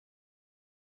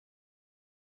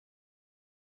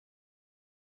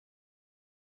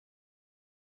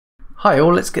Hi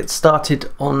all, let's get started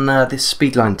on this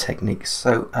speedline technique.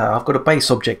 So I've got a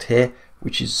base object here,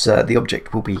 which is the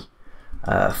object we'll be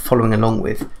following along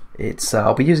with.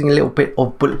 I'll be using a little bit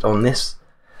of bullet on this.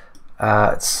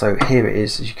 So here it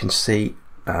is, as you can see.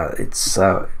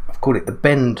 I've called it the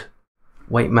bend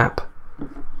weight map.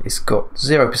 It's got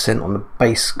 0% on the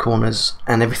base corners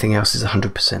and everything else is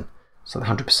 100%. So the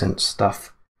 100%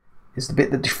 stuff is the bit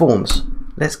that deforms.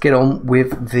 Let's get on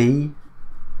with the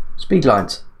speed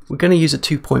lines. We're going to use a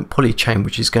 2-point poly chain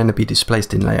which is going to be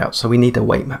displaced in layout, so we need a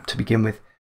weight map to begin with.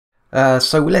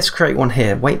 So let's create one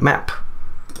here. Weight map.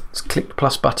 Let's click the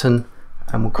plus button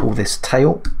and we'll call this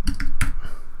tail.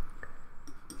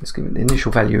 Let's give it the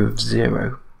initial value of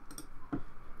 0.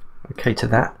 Okay to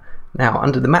that. Now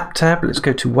under the map tab, let's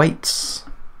go to weights.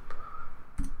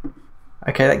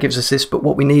 Okay, that gives us this, but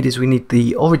what we need is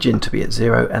the origin to be at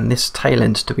 0 and this tail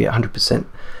end to be at 100%.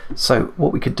 So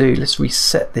what we could do, let's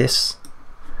reset this.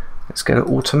 Let's go to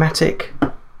automatic,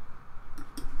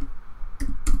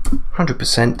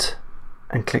 100%,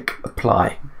 and click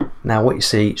apply. Now what you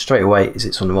see straight away is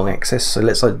it's on the wrong axis, so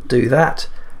let's do that.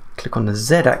 Click on the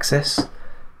Z axis,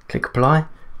 click apply,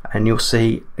 and you'll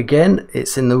see again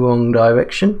it's in the wrong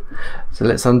direction. So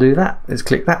let's undo that. Let's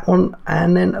click that one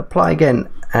and then apply again,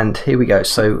 and here we go.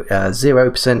 So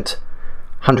 0%,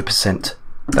 100%.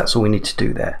 That's all we need to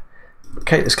do there.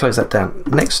 Okay, let's close that down.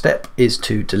 Next step is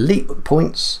to delete the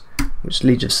points, which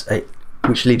leaves us a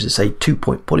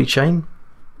 2-point poly chain.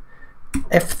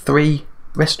 F3,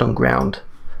 rest on ground,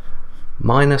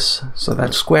 minus, so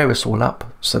that'll square us all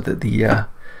up so that the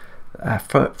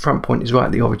front point is right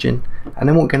at the origin. And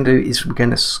then what we're going to do is we're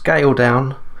going to scale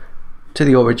down to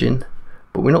the origin,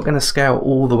 but we're not going to scale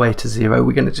all the way to 0.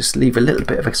 We're going to just leave a little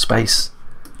bit of a space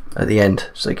at the end,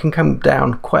 so it can come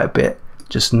down quite a bit,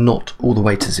 just not all the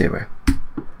way to 0.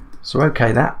 So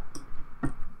okay that.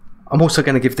 I'm also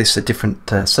going to give this a different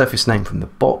surface name from the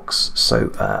box,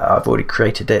 so I've already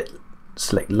created it.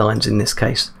 Select lines in this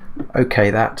case. Okay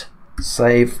that.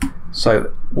 Save.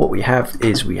 So what we have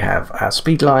is we have our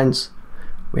speed lines,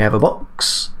 we have a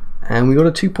box, and we've got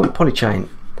a 2-point poly chain,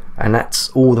 and that's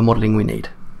all the modelling we need.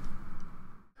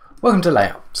 Welcome to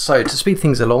layout. So to speed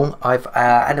things along, I've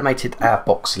animated our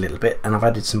box a little bit and I've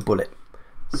added some bullet.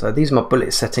 So these are my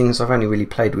bullet settings. I've only really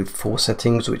played with 4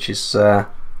 settings, which is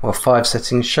 5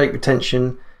 settings: shape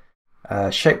retention,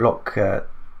 shape lock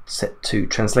set to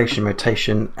translation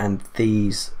rotation, and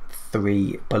these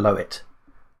 3 below it,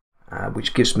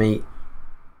 which gives me,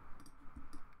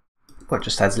 well,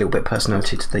 just adds a little bit of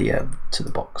personality to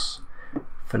the box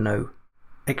for no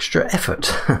extra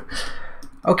effort.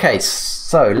 Okay,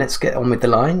 so let's get on with the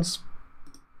lines.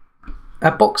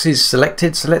 Our box is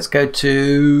selected, so let's go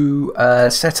to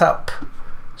setup,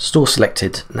 store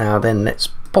selected. Now then let's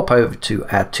pop over to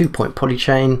our 2-point poly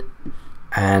chain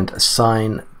and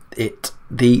assign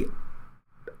the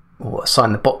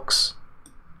box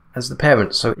as the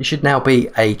parent. So it should now be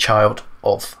a child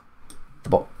of the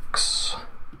box.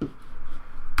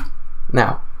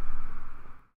 Now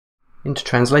into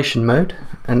translation mode,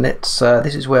 and let's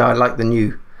this is where I like the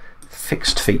new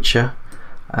fixed feature.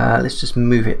 Let's just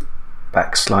move it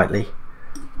back slightly.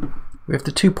 We have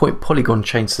the 2-point polygon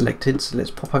chain selected, so let's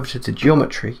pop over to the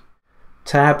geometry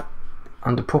tab,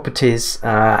 under properties,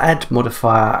 add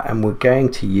modifier, and we're going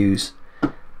to use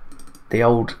the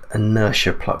old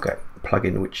Inertia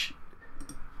plugin, which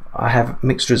I have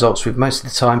mixed results with most of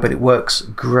the time, but it works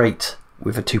great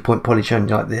with a 2-point poly chain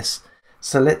like this.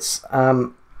 So let's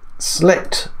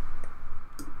select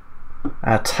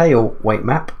our tail weight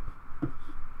map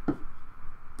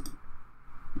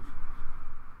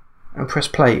and press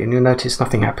play, and you'll notice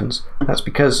nothing happens. That's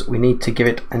because we need to give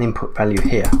it an input value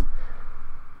here.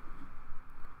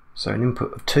 So an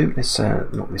input of 2. Let's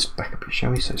knock this back a bit,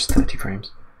 shall we? So it's 30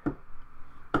 frames.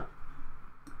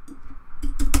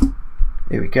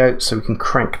 Here we go. So we can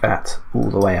crank that all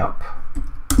the way up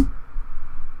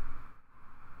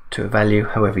to a value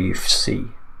however you see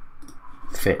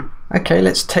fit. Okay,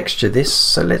 let's texture this.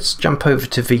 So let's jump over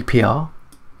to VPR.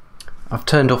 I've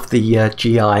turned off the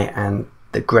GI and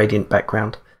the gradient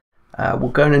background. We'll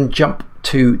go in and jump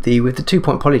to with the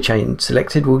 2-point poly chain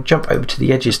selected, we'll jump over to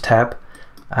the edges tab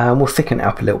and we'll thicken it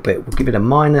up a little bit. We'll give it a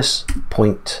minus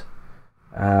point,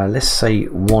 let's say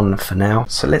 1 for now.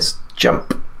 So let's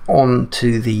jump on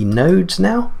to the nodes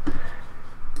now.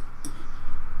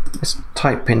 Let's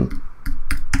type in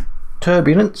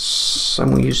turbulence,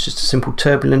 and we'll use just a simple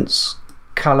turbulence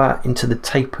color into the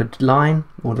tapered line,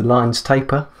 or the line's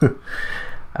taper.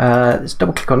 Let's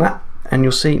double click on that and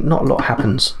you'll see not a lot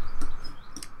happens.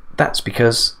 That's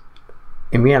because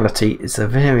in reality it's a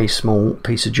very small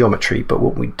piece of geometry, but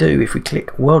what we do, if we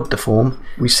click world deform,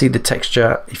 we see the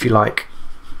texture, if you like,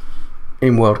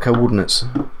 in world coordinates.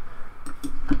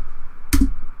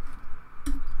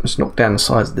 Let's knock down the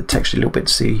size of the texture a little bit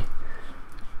to see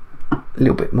a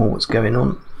little bit more what's going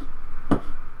on.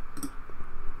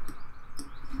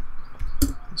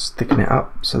 Let's thicken it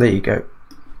up, so there you go.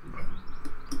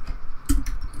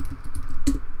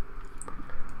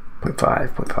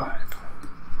 0.5.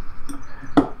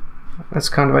 That's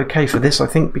kind of okay for this, I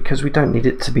think, because we don't need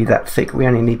it to be that thick. We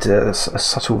only need a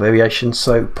subtle variation,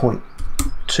 so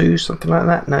 0.2, something like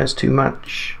that. No, it's too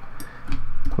much.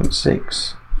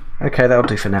 0.6. Okay, that'll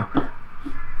do for now.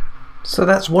 So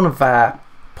that's one of our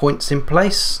points in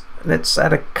place. Let's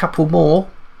add a couple more,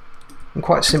 and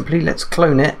quite simply, let's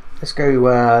clone it. Let's go.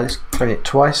 Let's clone it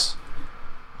twice,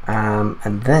 and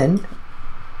then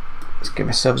let's give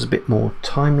ourselves a bit more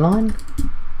timeline.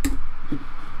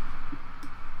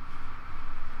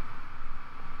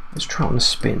 Let's try on a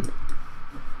spin.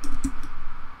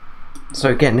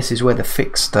 So again, this is where the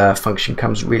fixed function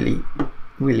comes really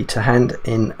to hand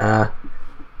in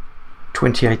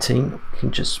 2018. We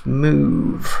can just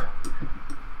move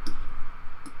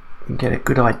and get a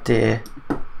good idea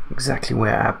exactly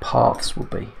where our paths will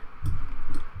be.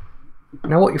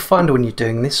 Now what you find when you're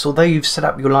doing this, although you've set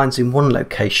up your lines in one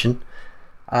location,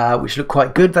 which look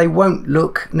quite good, they won't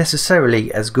look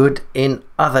necessarily as good in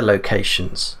other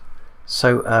locations.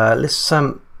 So let's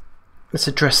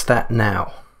address that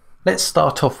now. Let's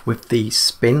start off with the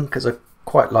spin, because I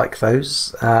quite like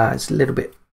those. It's a little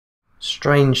bit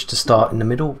strange to start in the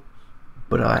middle,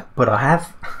 but I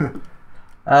have.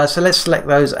 So let's select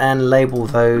those and label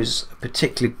those a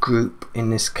particular group, in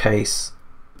this case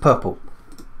purple.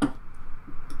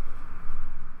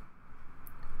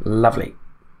 Lovely.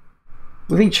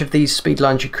 With each of these speed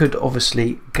lines you could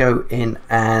obviously go in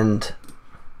and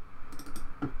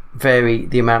vary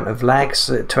the amount of lags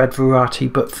to add variety,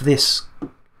 but for this,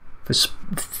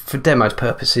 for demo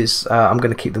purposes, I'm going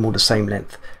to keep them all the same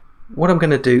length. What I'm going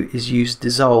to do is use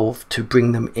dissolve to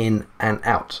bring them in and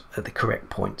out at the correct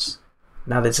points.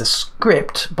 Now there's a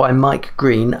script by Mike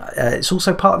Green. It's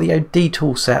also part of the OD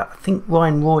toolset. I think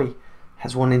Ryan Roy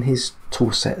has one in his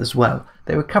toolset as well.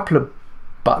 There are a couple of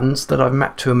buttons that I've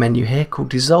mapped to a menu here called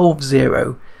Dissolve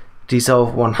 0,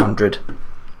 Dissolve 100,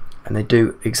 and they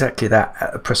do exactly that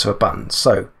at a press of a button.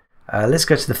 So let's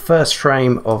go to the first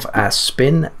frame of our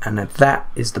spin, and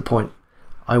that is the point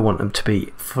I want them to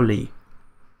be fully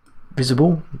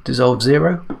visible, Dissolve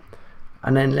 0,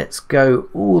 and then let's go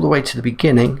all the way to the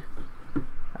beginning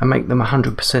and make them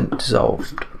 100%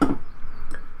 dissolved,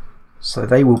 so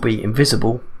they will be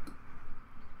invisible.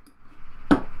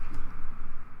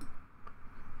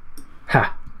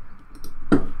 Ha!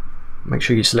 Make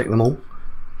sure you select them all.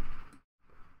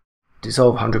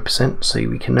 Dissolve 100% so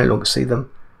we can no longer see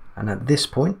them, and at this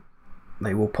point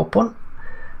they will pop on,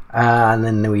 and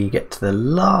then when we get to the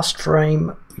last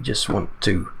frame we just want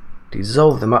to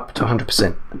dissolve them up to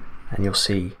 100%, and you'll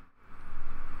see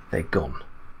they're gone.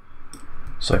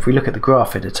 So if we look at the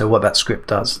graph editor, what that script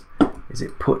does is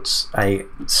it puts a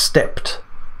stepped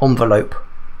envelope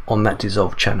on that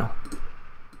dissolve channel.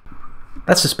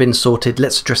 That's the spin sorted.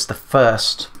 Let's address the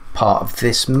first part of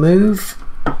this move.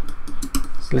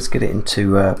 So let's get it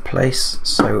into place.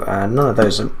 So none of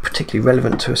those are particularly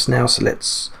relevant to us now, so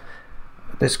let's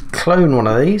clone one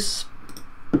of these.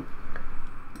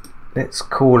 Let's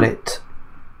call it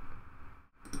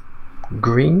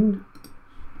green,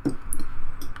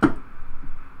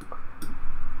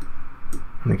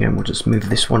 and again we'll just move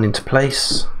this one into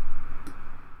place.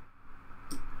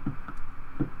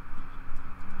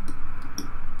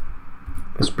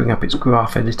 Let's bring up its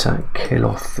graph editor and kill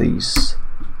off these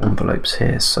envelopes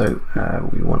here. So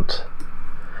we want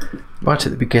right at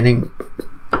the beginning,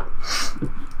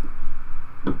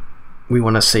 we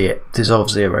want to see it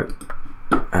dissolve 0,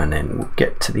 and then we'll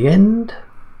get to the end.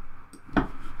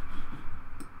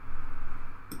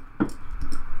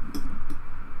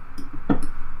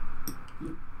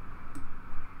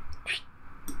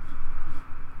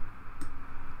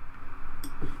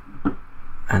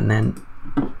 And then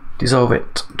dissolve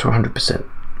it to 100%.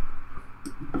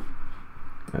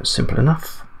 That's simple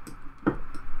enough.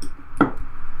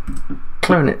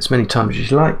 Clone it as many times as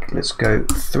you like. Let's go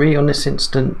 3 on this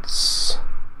instance.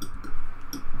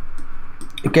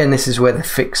 Again, this is where the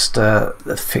fixed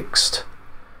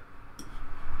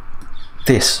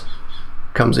this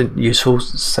comes in useful. It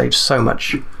saves so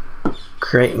much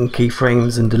creating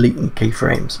keyframes and deleting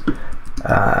keyframes.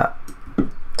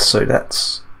 So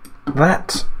that's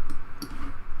that.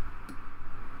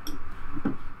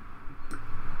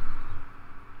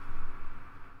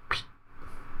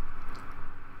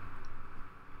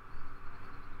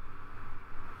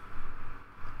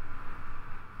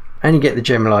 and you get the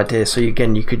general idea. So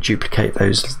again, you could duplicate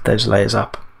those layers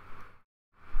up,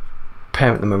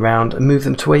 parent them around and move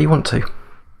them to where you want to.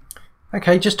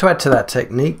 Okay, just to add to that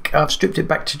technique, I've stripped it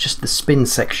back to just the spin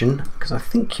section because I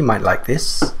think you might like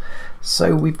this.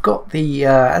 So we've got the,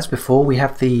 as before, we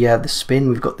have the spin,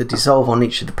 we've got the dissolve on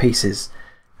each of the pieces.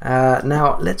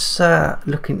 Now let's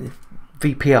look in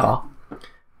VPR,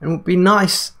 and it would be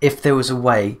nice if there was a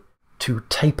way to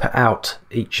taper out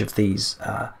each of these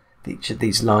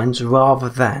lines rather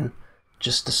than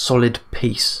just a solid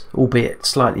piece, albeit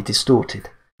slightly distorted.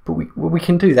 But we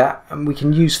can do that, and we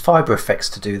can use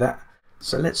FiberFX to do that.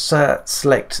 So let's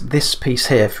select this piece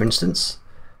here, for instance.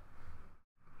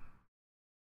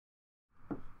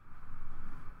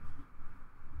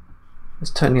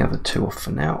 Let's turn the other two off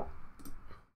for now.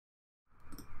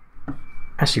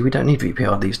 Actually, we don't need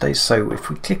VPR these days, so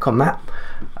if we click on that,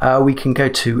 we can go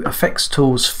to Effects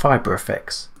Tools,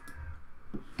 FiberFX.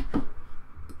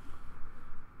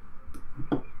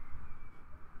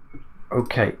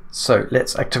 Okay, so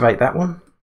let's activate that one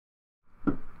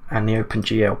and the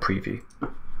OpenGL preview.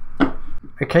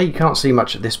 Okay, you can't see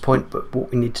much at this point, but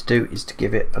what we need to do is to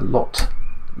give it a lot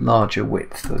larger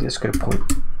width. So let's go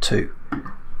 0.2.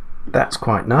 That's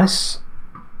quite nice,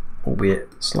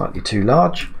 albeit slightly too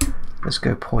large. Let's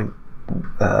go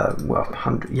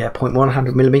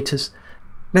 0.1 millimeters.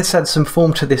 Let's add some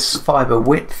form to this fiber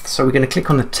width. So we're going to click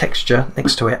on the texture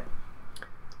next to it.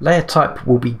 Layer type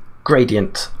will be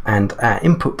gradient, and our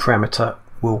input parameter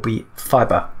will be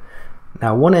fiber.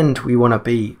 Now one end we want to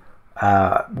be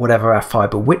whatever our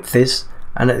fiber width is,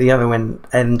 and at the other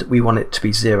end we want it to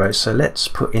be 0. So let's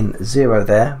put in 0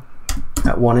 there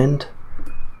at one end,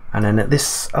 and then at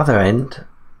this other end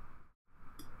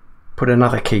put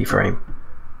another keyframe.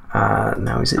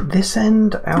 Now is it this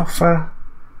end, alpha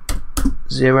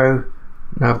 0?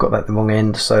 No, I've got that the wrong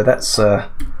end, so that's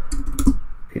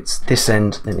it's this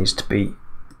end that needs to be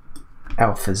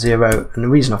alpha 0, and the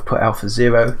reason I've put alpha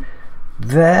 0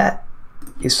 there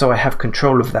is so I have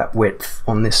control of that width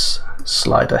on this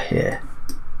slider here.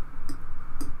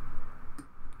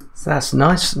 So that's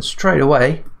nice, and straight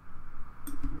away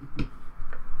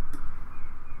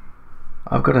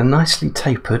I've got a nicely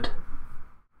tapered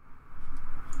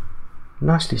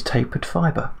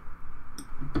fiber.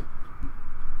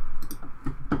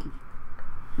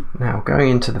 Now going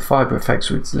into the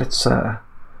FiberFX, let's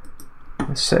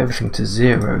set everything to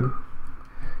 0.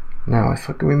 Now if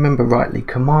I can remember rightly,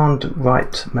 command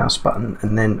right mouse button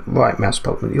and then right mouse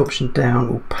button with the option down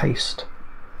will paste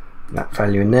that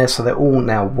value in there, so they're all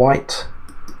now white.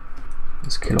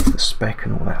 Let's kill off the speck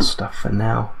and all that stuff for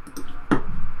now.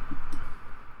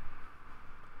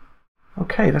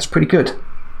 Okay, that's pretty good.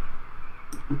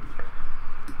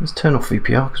 Let's turn off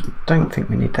VPR because we don't think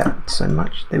we need that so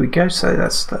much. There we go, so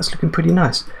that's looking pretty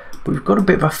nice. But we've got a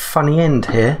bit of a funny end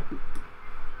here.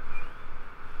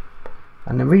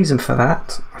 And the reason for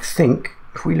that, I think,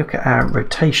 if we look at our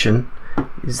rotation,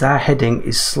 is our heading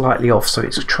is slightly off, so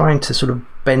it's trying to sort of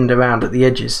bend around at the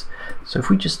edges. So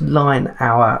if we just line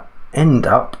our end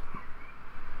up,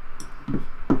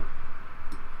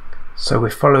 so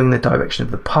we're following the direction of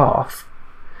the path,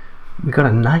 we've got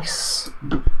a nice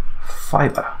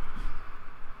fiber.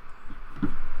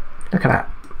 Look at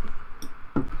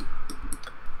that.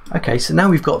 Okay, so now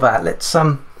we've got that, let's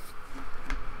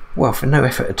well, for no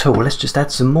effort at all, let's just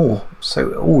add some more.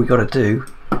 So all we got to do,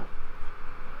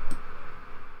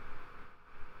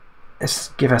 let's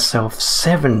give ourselves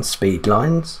 7 speed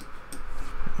lines.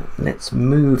 Let's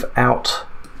move out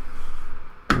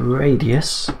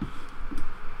radius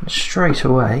straight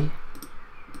away.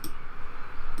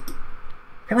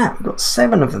 Look at that, we've got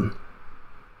 7 of them.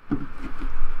 I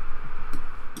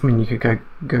mean, you could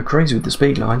go crazy with the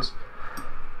speed lines.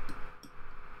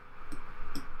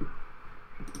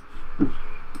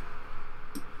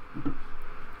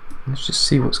 Let's just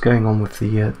see what's going on with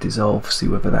the dissolve, see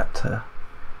whether that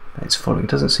is following. It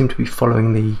doesn't seem to be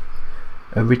following the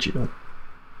original.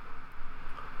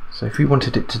 So if we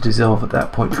wanted it to dissolve at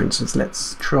that point, for instance,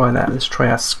 let's try that. Let's try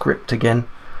our script again.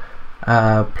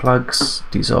 Plugs,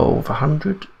 dissolve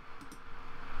 100.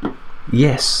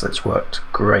 Yes, that's worked.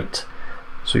 Great.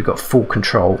 So we've got full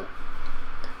control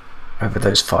over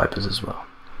those fibers as well.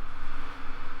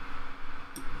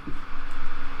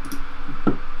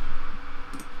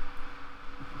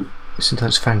 Listen to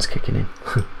those fans kicking in.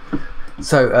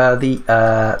 So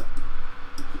the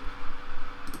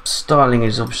styling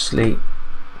is obviously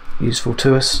useful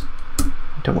to us.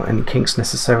 Don't want any kinks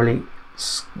necessarily.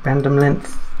 Random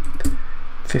length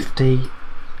 50.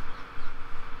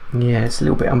 Yeah, it's a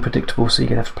little bit unpredictable, so you're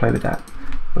gonna have to play with that.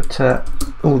 But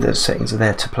all those settings are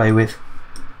there to play with.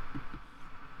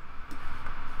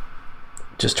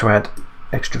 just to add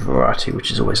extra variety,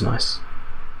 which is always nice.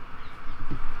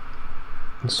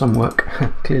 And some work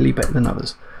clearly better than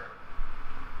others.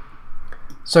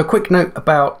 So a quick note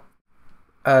about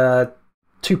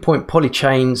 2-point poly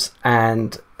chains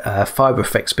and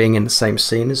FiberFX being in the same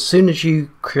scene. As soon as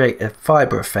you create a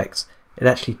FiberFX, it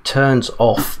actually turns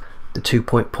off the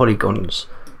 2-point polygons.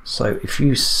 So if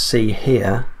you see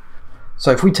here,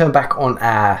 so if we turn back on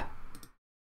our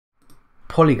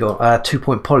polygon,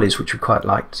 2-point polys, which we quite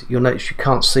liked, you'll notice you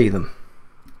can't see them.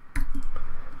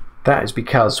 That is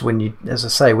because when you, as I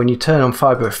say, when you turn on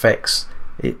FiberFX,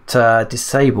 it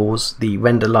disables the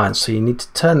render lines, so you need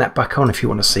to turn that back on if you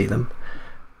want to see them.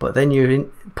 But then you're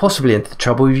possibly into the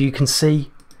trouble if you can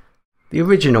see the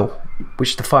original,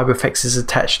 which the FiberFX is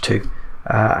attached to.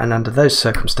 And under those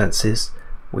circumstances,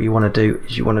 what you want to do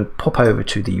is you want to pop over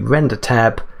to the render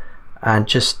tab and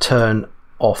just turn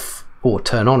off, or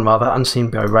turn on rather, unseen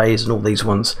by rays and all these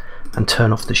ones, and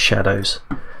turn off the shadows.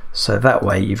 So that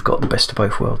way you've got the best of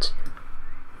both worlds.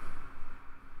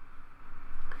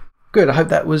 Good, I hope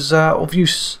that was of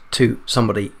use to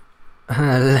somebody.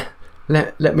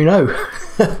 Let me know.